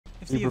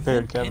If Be the prepared,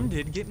 event Kevin.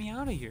 ended, get me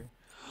out of here.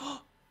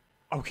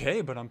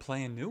 Okay, but I'm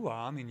playing Nuwa.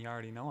 I mean, you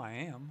already know I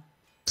am.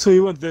 So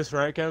you want this,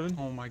 right, Kevin?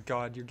 Oh my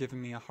god, you're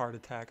giving me a heart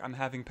attack. I'm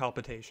having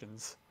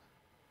palpitations.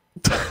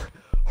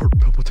 Heart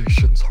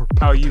palpitations, heart Oh,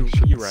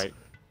 palpitations. you right.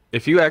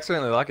 If you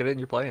accidentally lock it in,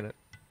 you're playing it.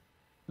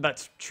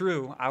 That's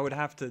true. I would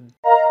have to...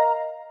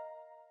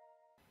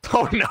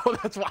 Oh no,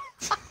 that's why.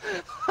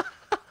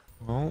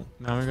 Well,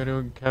 now we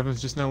gotta.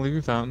 Kevin's just now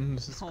leaving Fountain.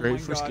 This is Oh great my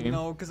for god, Steam.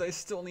 no, because I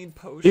still need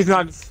potions. He's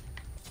not.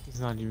 He's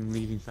not even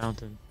leaving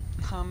Fountain.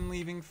 I'm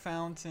leaving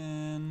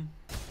Fountain.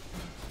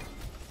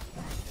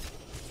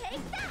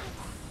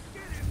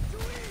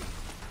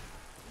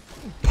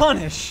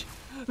 Punish!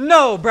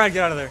 No! Brad,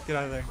 get out of there. Get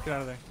out of there. Get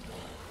out of there.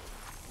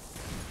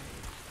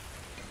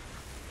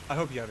 I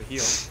hope you have a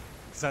heal.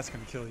 Because that's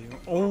going to kill you.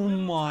 Oh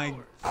my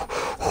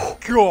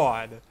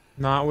god.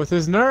 Not with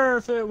his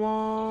nerf, it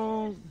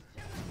won't.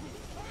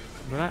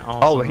 But I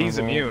also Oh, he's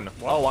have a- immune.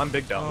 Oh, I'm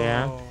big dumb.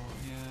 Yeah. Oh,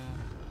 yeah.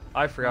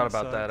 I forgot That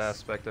about that sucks.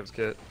 aspect of his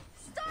kit.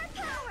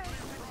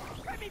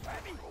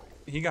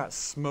 He got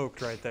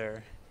smoked right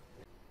there.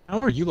 How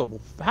are you level?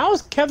 How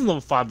is Kevin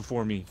level 5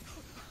 before me?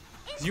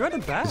 'Cause you had to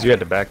back. 'Cause you had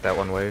to back that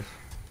one wave.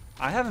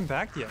 I haven't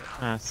backed yet.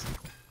 Ass.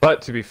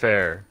 But to be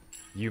fair,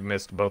 you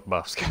missed both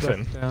buffs,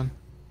 Kevin. Down.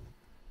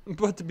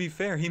 But to be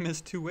fair, he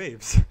missed 2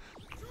 waves.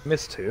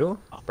 Missed two?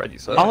 Brad, you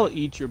suck. I'll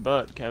eat your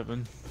butt,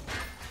 Kevin.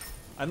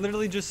 I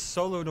literally just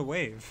soloed a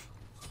wave.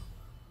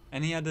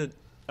 And he had to...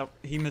 Oh,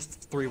 he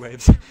missed 3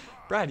 waves.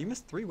 Brad, you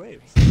missed 3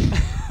 waves.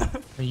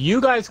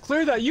 You guys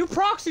clear that. You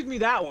proxied me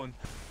that one.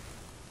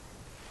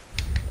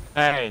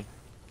 Hey.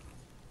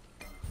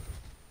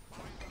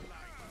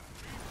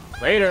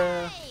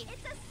 Later.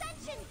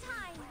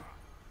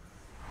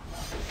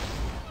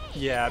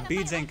 Yeah,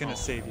 beads ain't gonna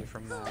save you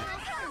from that.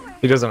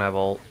 He doesn't have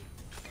ult.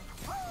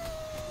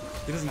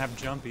 He doesn't have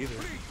jump either.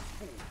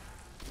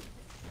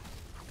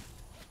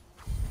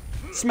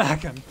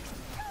 Smack him!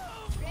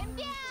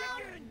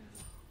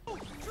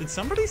 Did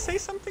somebody say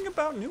something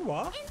about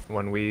Nuwa?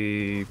 When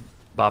we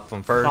bop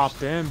them first. Bop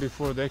them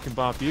before they can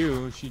bop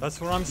you. She That's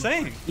what I'm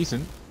saying.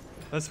 decent.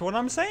 That's what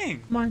I'm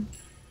saying. Mine.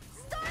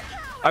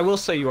 I will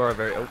say you are a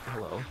very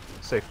hello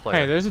safe player.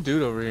 Hey, there's a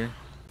dude over here.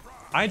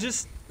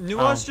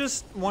 Nuwa's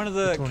just one of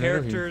the Tornado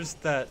characters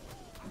that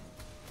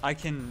I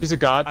can... He's a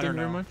god. I Thank don't you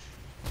very know. much.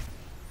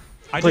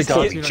 I Play just,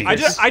 God, get, you I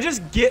know. just I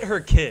just get her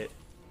kit.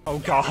 Oh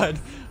god.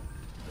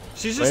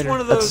 She's just Later. one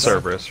of That's those...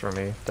 Cerberus for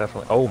me,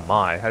 definitely. Oh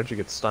my, how did you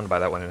get stunned by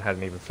that one and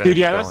hadn't even finished Dude,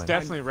 yeah, that's going?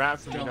 definitely rap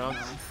for me, dog.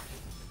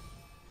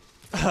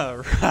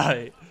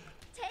 Right.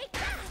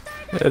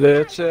 It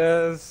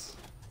itches.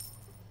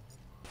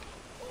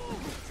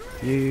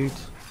 Yeet.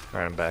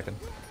 Alright, I'm backing.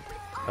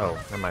 Oh,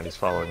 never mind, he's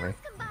following me.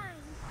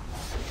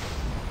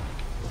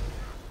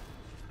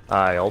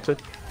 I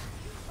ulted.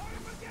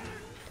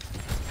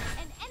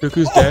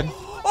 Cuckoo's dead.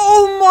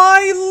 Oh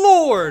my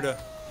lord!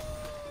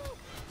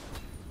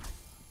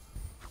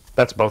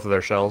 That's both of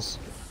their shells.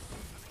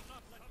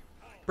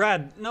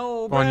 Brad,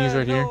 no, Go on, Brad, use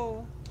right here.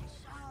 no.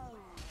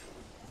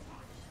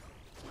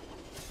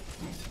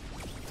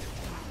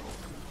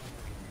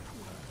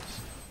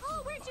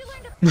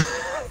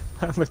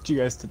 I left you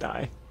guys to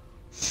die.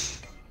 You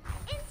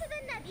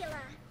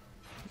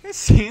guys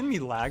seeing me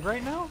lag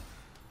right now?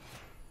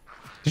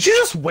 Did you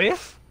just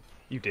whiff?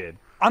 You did.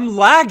 I'm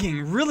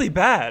lagging really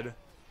bad.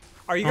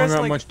 Are you I don't guys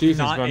got like much defense,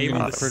 not but I'm able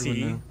getting to crit with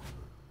see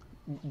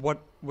now.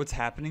 what's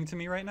happening to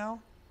me right now?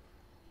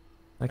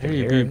 I I can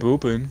hear you hear be it.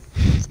 booping.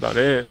 That's about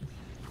it.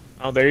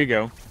 Oh, there you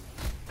go.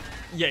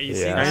 Yeah, you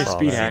see Yeah, that? I saw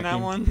You that. seen that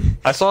one?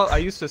 I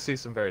used to see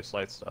some very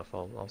slight stuff,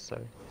 I'll say.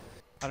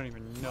 I don't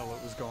even know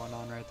what was going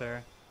on right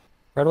there.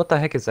 Red, what the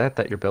heck is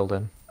that you're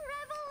building?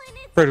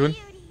 Predwin.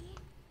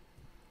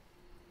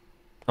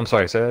 I'm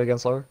sorry, say that again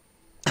slower?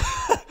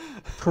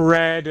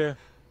 Predwin.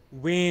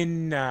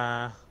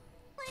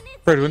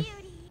 Predwin.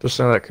 Just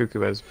know that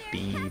Cuckoo has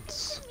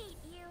beads.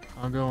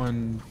 I'll go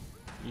and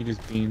eat his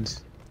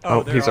beans.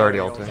 Oh, they're he's already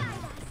ulting. ulting.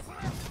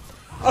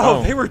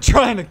 Oh, they were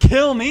trying to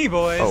kill me,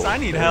 boys. Oh, I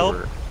need they help.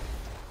 were-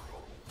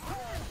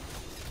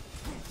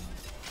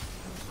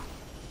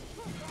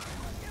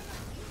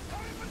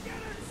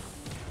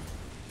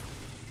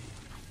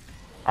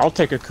 I'll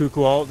take a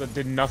cuckoo ult that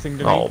did nothing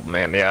to Oh me.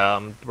 man,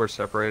 yeah, we're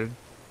separated.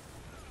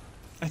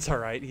 It's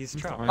alright, he's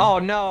trapped. fine. Oh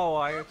no,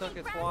 I took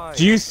it twice.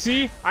 Do you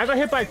see? I got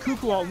hit by a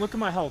cuckoo ult and look at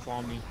my health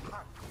on me.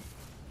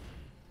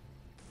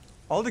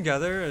 All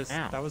together,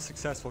 Ow. that was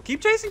successful.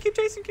 Keep chasing, keep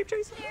chasing, keep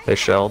chasing. They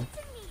shelled.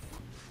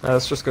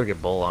 Let's just go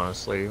get Bull,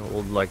 honestly.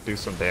 We'll like do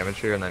some damage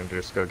here and then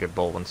just go get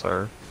Bull once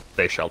our...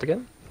 They shelled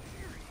again?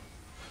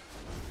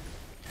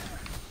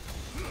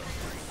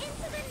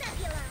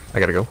 I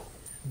gotta go.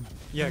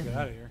 Yeah, get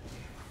out of here.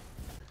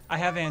 I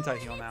have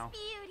anti-heal now.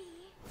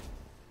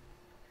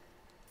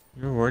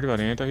 You're worried about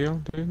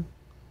anti-heal, dude?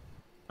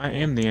 I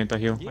am the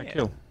anti-heal. I Yeah.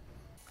 kill.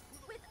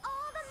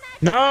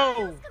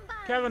 No!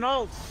 Kevin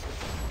ults!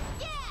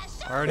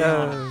 Already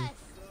on.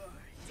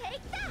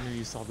 I knew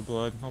you saw the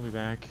blood. I'll be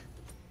back.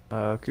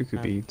 Cuckoo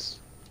beads.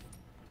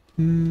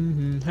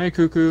 Hey,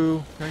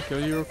 Cuckoo. Can I kill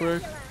you real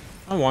quick?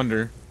 I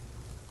wonder.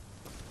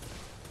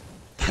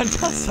 That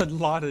does a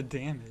lot of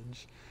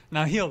damage.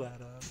 Now heal that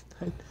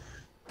up.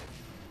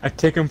 I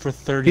take him for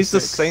 36. He's the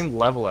same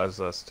level as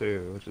us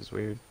too, which is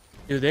weird.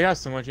 Dude, they got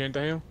so much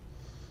anti-heal.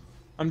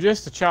 I'm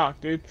just a chalk,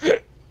 dude.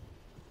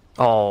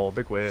 Oh,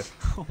 big whiff.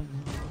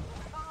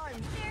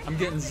 I'm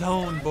getting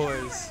zoned,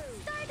 boys.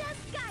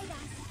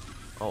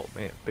 Oh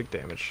man, big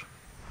damage.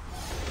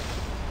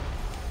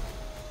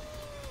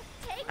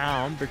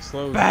 Ow, I'm big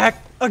slow.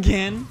 Back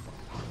again.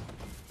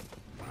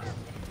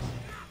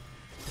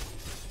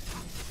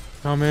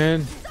 Come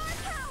in.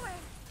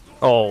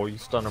 Oh, you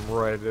stunned him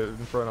right in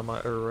front of my,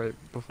 or right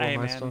before Hey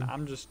my man, stun.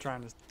 I'm just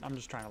trying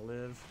to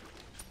live.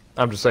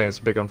 I'm just saying it's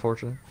big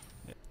unfortunate.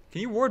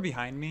 Can you ward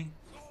behind me?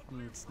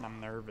 I'm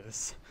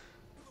nervous.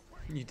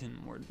 You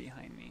didn't ward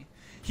behind me.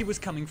 He was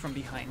coming from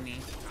behind me.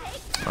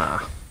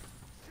 Ah.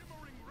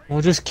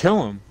 Well, just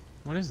kill him.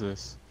 What is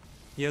this?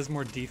 He has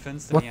more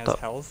defense than What he has the-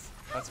 health.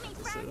 That's what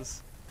this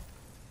is.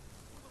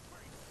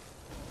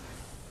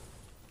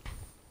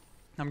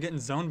 I'm getting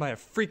zoned by a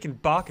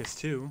freaking Bacchus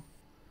too.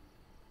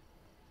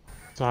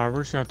 Sorry,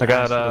 we're just gonna have to I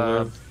got ask you to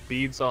live.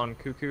 beads on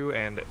Cuckoo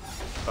and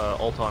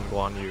ult on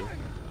Guan Yu.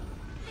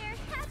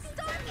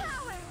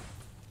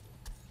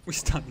 We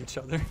stunned each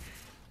other.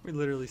 We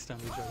literally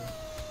stunned each other.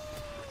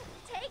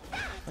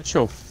 That's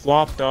your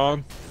flop,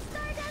 dog.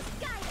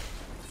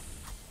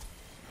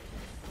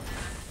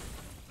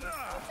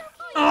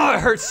 Oh, it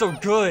hurts so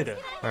good.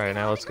 All right,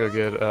 now let's go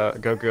get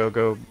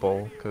go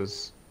Bull,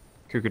 because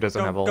Cuckoo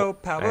doesn't have ult. Go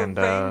Power and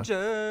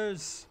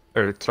Rangers.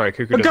 or sorry,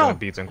 Cuckoo doesn't Go! have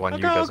beads and Guan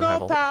Yu doesn't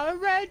have ult. Power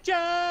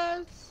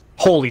Rangers!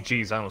 Holy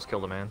jeez, I almost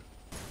killed a man.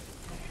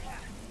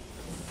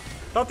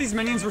 Thought these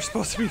minions were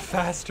supposed to be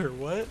faster.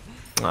 What?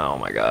 Oh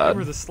my They god.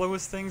 were the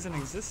slowest things in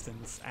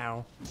existence.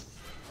 Ow.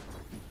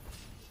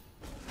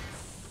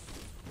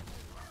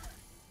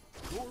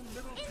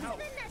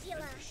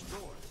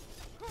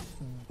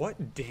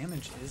 What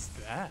damage is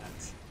that?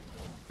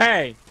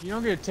 Hey, you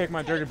don't get to take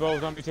my dirty bubble.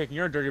 Don't be taking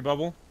your dirty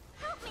bubble.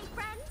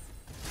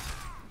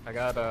 I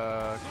got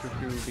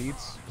Cuckoo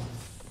beads.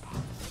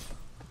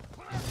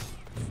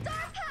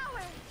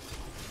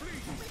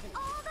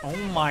 Oh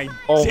my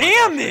Oh my gosh,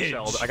 they're damage!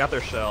 shelled. I got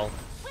their shell.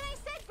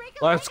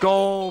 Let's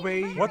go,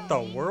 baby. What the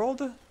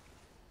world? I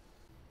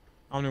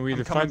don't know. We I'm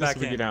either coming fight this back or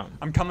we in. get out.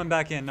 I'm coming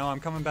back in. No, I'm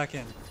coming back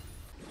in.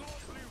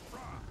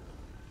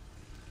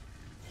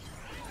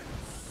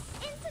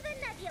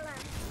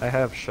 I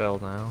have shell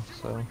now,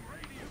 so.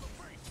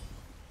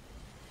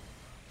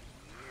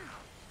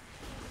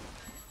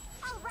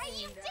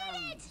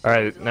 All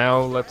right,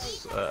 now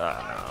let's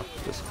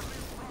just.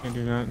 Can't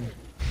do that.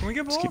 Can we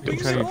get bull? keep We can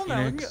doing get Tiny bull now.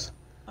 We can Phoenix. get-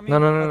 I mean, No,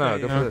 okay, go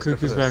yeah. for No, this, go for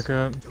Cuckoo's this. back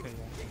up. Okay, yeah.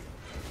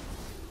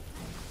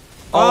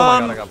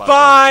 Oh my god, I got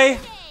Bye!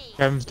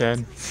 Kevin's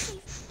dead.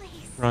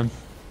 Run.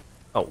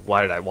 Oh,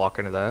 why did I walk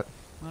into that?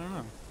 I don't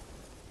know.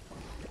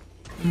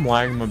 I'm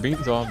lagging my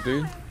beans off,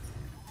 dude.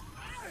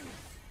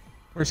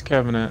 Where's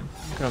Kevin at?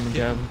 I'm coming,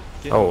 Kevin.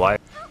 Oh, why?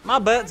 My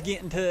butt's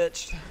getting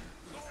touched.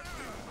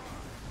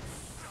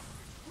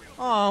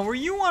 Oh, were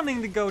you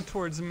wanting to go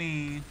towards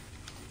me?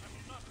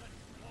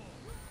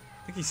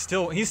 I think he's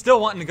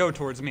still wanting to go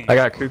towards me. I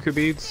got Cuckoo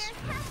beads.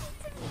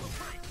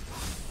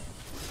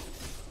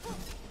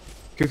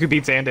 Cuckoo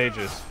beads and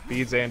Aegis.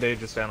 Beads and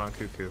Aegis down on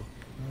Cuckoo.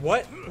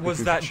 What was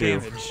Cuckoo that chew.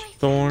 damage?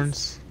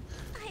 Thorns.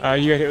 You got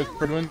hit with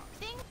Pridwin?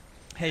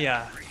 Hey,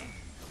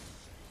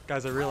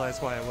 guys, I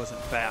realized why I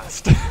wasn't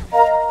fast.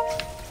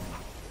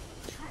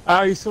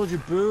 Oh, you sold your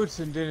boots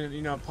and didn't,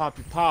 you know, pop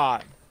your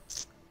pot.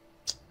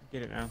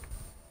 Get it now.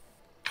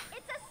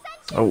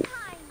 Oh,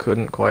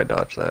 couldn't quite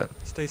dodge that.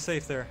 Stay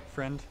safe there,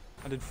 friend.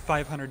 I did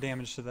 500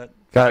 damage to that.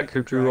 Got freaking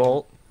Cuckoo dragon.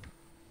 ult.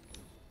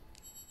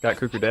 Got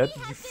Cuckoo dead.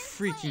 You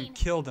freaking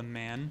killed him,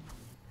 man.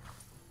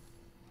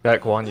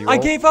 Got Guan Yu I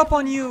ult. gave up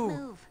on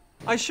you!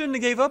 I shouldn't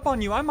have gave up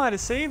on you. I might have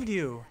saved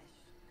you.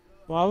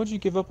 Why would you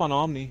give up on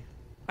Omni?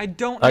 I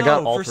don't know. I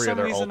got all For three some of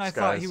their reason, ults, I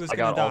thought guys. he was I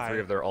gonna got all die. three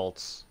of their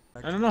ults.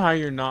 I don't know how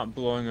you're not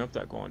blowing up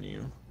that Guan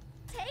Yu.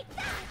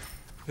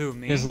 Who,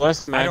 me? He has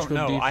less I don't magical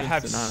know. defense I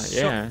have than I. so,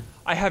 Yeah.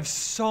 I have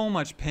so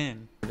much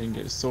pin. I didn't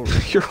get a sword.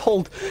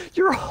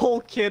 Your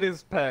whole kit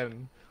is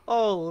pen.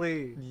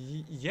 Holy.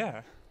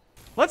 Yeah.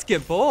 Let's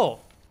get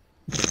bull.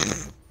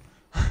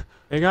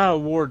 They got a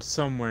ward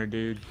somewhere,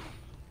 dude.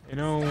 You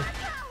know.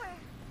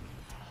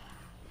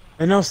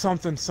 They know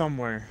something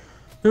somewhere.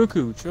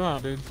 Cuckoo, chill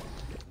out, dude.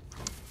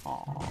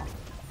 Aw.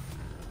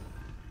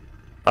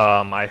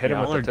 I hit him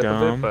Y'all with the are tip of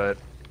dumb. it, but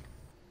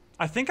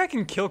I think I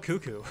can kill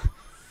Cuckoo.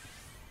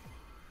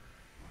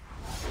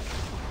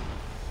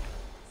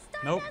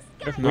 Nope.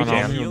 If We not,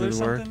 can. Omni Heal will or do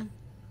the work. something?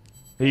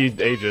 he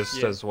Aegis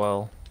Yeah. as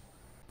well.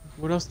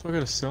 What else do I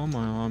gotta sell my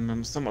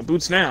I'm selling my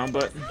boots now,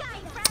 but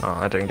Oh,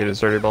 I didn't get his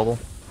dirty bubble.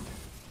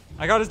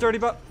 I got his dirty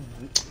butt.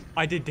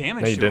 I did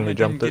damage No, you to didn't, him. you I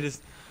jumped get it.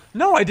 his.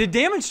 No, I did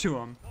damage to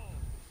him.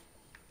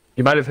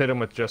 You might have hit him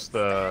with just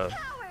the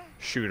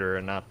shooter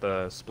and not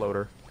the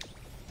sploder.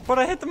 But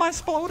I hit my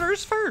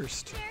sploders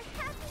first.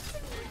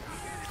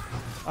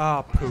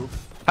 Ah, poop.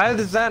 How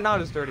is that not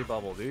his dirty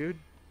bubble, dude?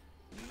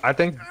 I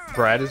think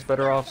Brad is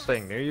better off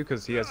staying near you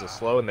because he has a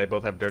slow and they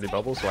both have dirty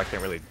bubbles, so I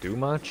can't really do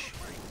much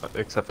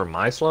except for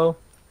my slow.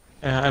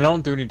 And I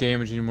don't do any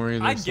damage anymore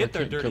either. I so get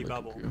their can't kill dirty the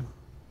bubble. cuckoo.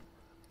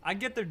 I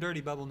get their dirty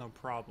bubble, no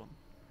problem.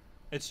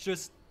 It's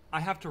just I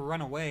have to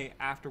run away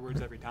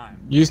afterwards every time.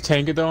 Use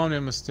tank it though, and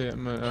I'm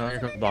gonna here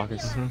comes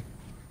Bacchus.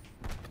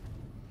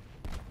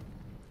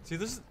 See,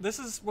 this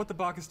is what the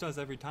Bacchus does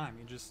every time.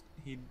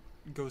 He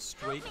goes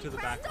straight to the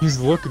back. He's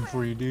looking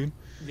for you, dude.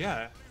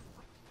 Yeah.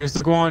 Here's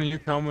the Guan, you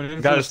coming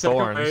in Got for his the second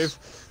thorns.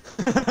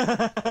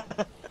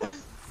 wave.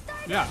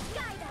 Yeah.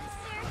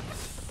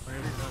 Here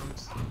he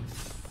comes.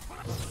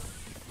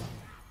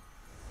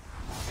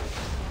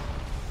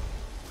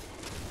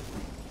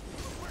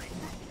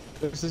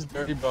 This is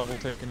dirty bubble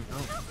taken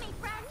out.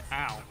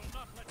 Ow.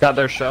 Got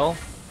their shell.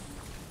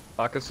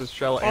 Bacchus's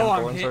shell and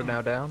I'm thorns are hitting.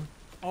 now down.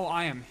 Oh,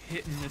 I am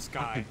hitting this The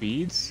guy.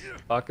 beads?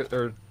 Bacchus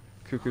or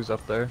Cuckoo's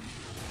up there.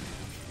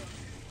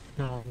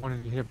 No, I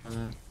wanted to hit by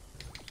that.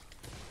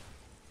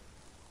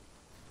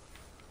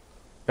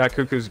 Got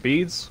Cuckoo's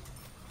beads.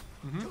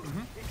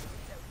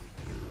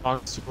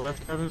 Bacchus to the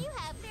left, Kevin.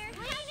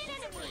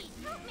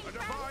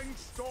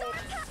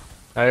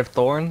 I have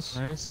thorns.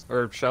 Nice.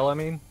 Or shell, I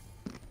mean.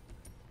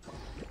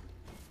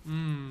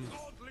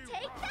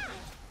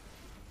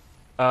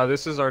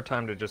 This is our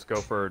time to just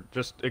go for,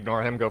 just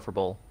ignore him, go for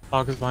bull.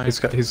 Bacchus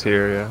behind. He's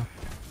here, yeah.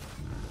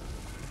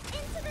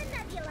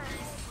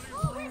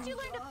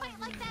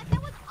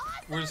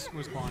 Where's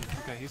Quan?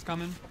 Okay, he's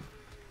coming.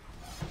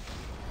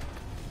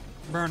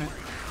 Burn it.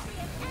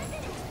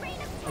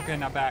 Okay,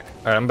 now back.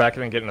 Alright, I'm back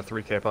in and getting a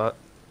 3k pot.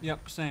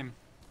 Yep, same.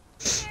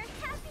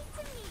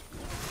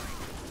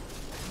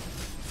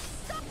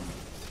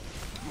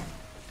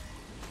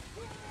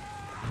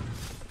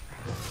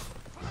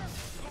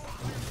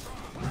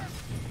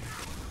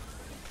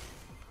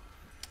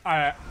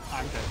 Alright,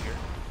 I'm dead here.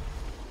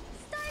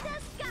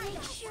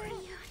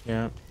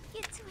 Yeah.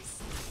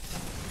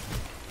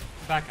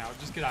 Back out.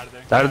 Just get out of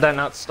there. How did that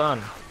not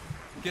stun?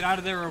 Get out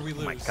of there or we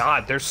lose. Oh my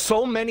god, there's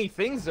so many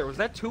things there. Was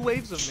that 2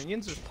 waves of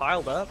minions just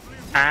piled up?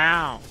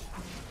 Ow!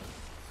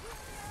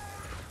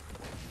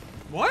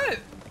 What?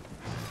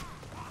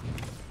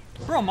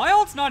 Bro, my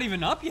ult's not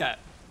even up yet.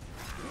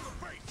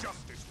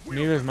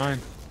 Neither is mine.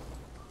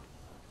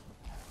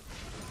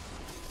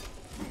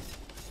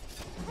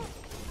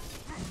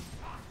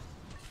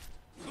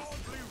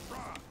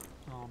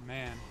 Oh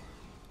man.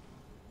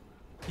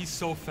 He's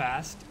so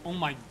fast. Oh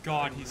my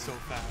god, he's so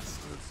fast.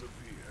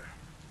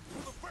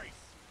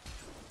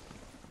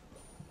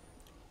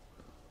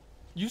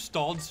 You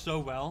stalled so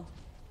well.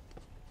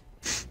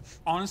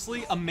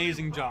 Honestly,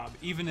 amazing job.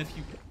 Even if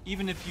you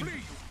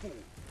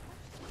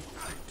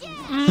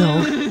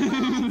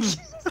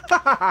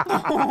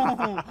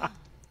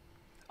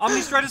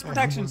Omni Shredder's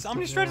protections.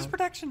 Omni Shredder's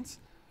protections.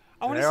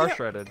 I want They to are see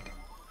shredded.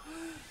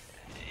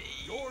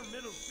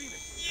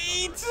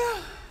 Yeet.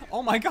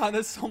 Oh my god,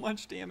 that's so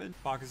much damage.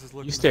 Bacchus is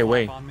looking You stay to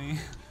away. flop on me.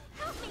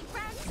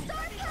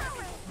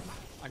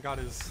 I got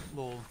his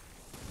little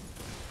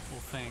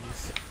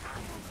things.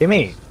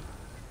 Gimme!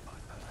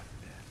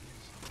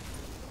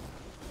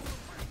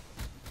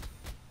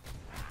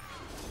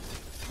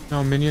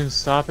 No, minions,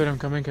 stop it, I'm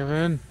coming,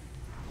 Kevin.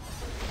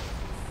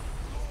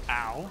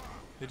 Ow.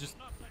 They just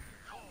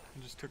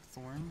took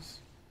thorns.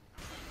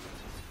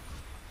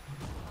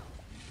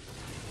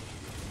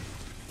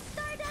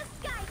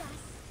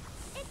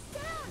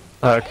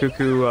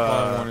 Cuckoo,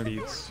 wanted-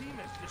 beads.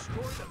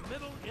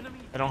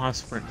 I don't have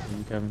sprint for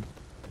you, Kevin.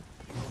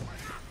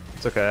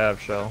 It's okay, I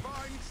have shell.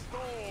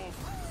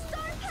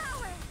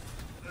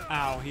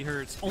 Ow, he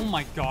hurts. Oh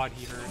my god,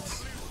 he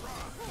hurts.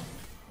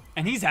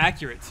 And he's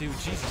accurate too,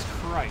 Jesus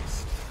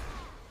Christ.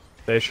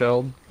 They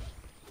shelled.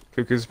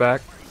 Cuckoo's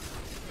back.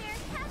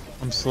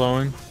 I'm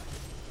slowing.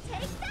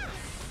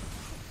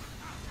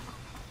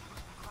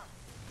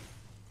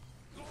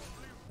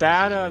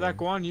 That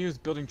Guan Yu is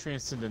building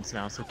transcendence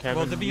now, so Kevin,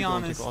 Well, to be you don't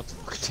honest- take lots of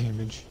fucking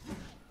damage.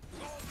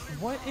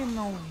 What in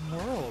the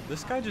world?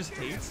 This guy just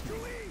hates me.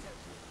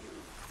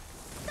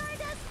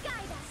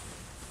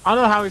 I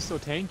don't know how he's so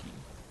tanky.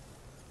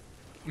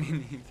 Me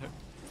neither.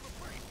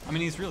 I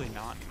mean, he's really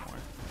not anymore.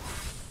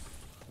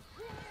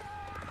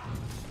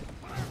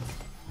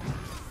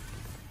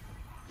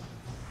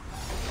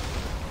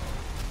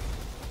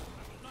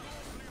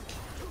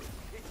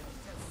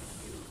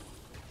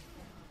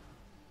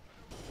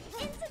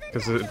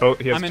 Because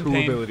he has I'm in 2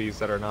 pain. abilities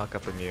that are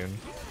knock-up immune.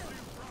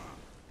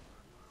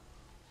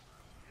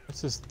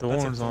 That's just That's a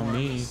thorns on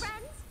me. thorns.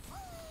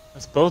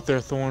 That's both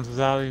their thorns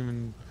without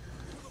even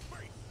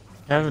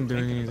Kevin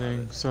doing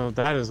anything. So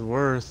that is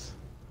worth.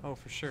 Oh,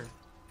 for sure.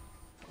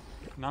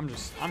 And I'm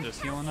just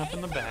healing up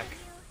in the back.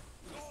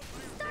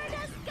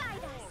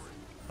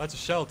 That's a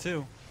shell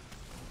too.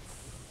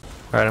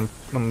 Alright,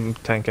 I'm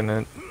tanking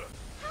it.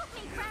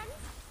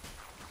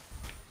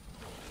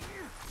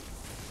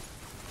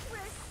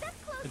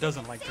 It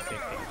doesn't like to take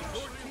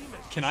damage.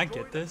 Can I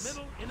get this?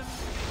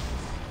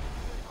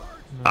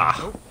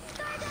 Ah!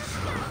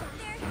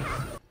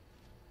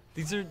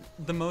 These are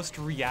the most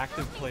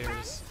reactive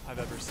players I've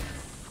ever seen.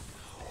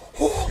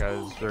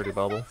 Guys, dirty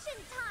bubble.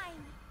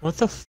 What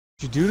the f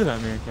did you do to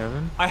that man,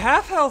 Kevin? I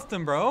half healthed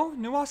him, bro.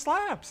 Nuwa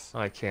slaps.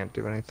 I can't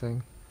do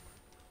anything.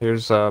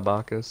 Here's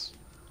Bacchus.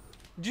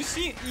 Did you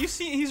see? You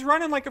see? He's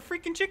running like a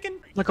freaking chicken.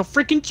 Like a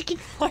freaking chicken.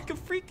 Like a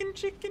freaking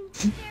chicken.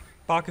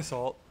 Bacchus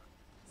ult.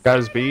 Got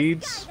his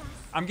beads.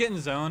 I'm getting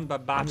zoned by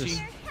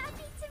Bachi.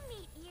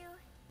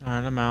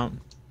 Alright, I'm out.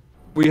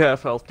 We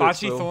have health.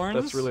 Bachi so Thorns?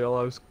 that's really all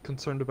I was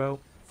concerned about.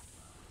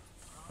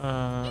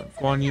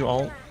 Guan Yu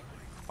ult.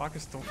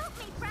 Bacchus don't.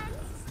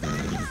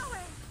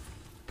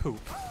 Poop.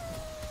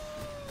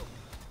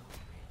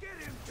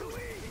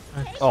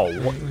 Oh,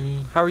 what?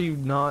 How are you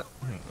not?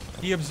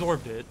 He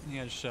absorbed it. He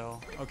had a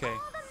shell. Okay,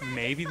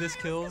 maybe this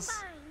kills.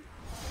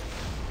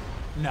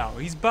 No,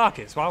 he's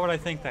Bacchus. Why would I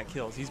think that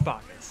kills? He's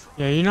Bacchus.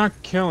 Yeah, you're not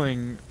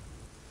killing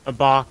a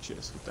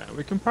Bacchus with that.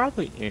 We can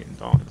probably end,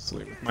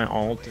 honestly, with my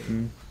ult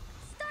and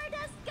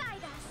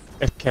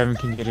if Kevin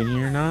can get in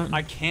here or not.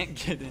 I can't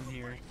get in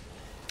here.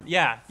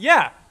 Yeah,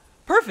 yeah,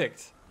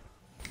 perfect.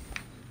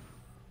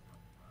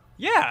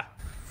 Yeah,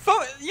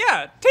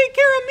 yeah, take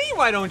care of me,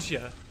 why don't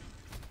you?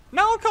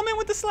 Now I'll come in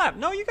with the slap.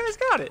 No, you guys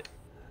got it.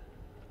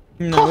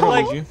 No, we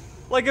don't need you.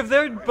 Like if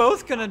they're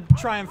both gonna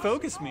try and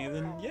focus me,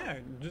 then yeah.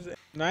 Just...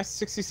 Nice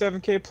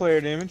 67k player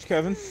damage,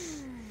 Kevin.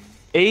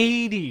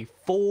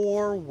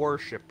 84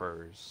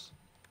 worshippers.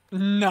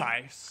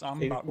 Nice. I'm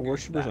 84 about to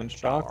worshippers that on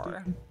shock.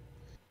 star.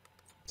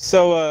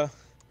 So,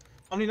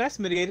 Omni, nice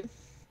mitigated.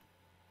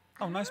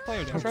 Oh, nice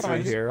player That's damage.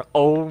 right. Here.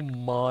 Oh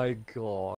my god.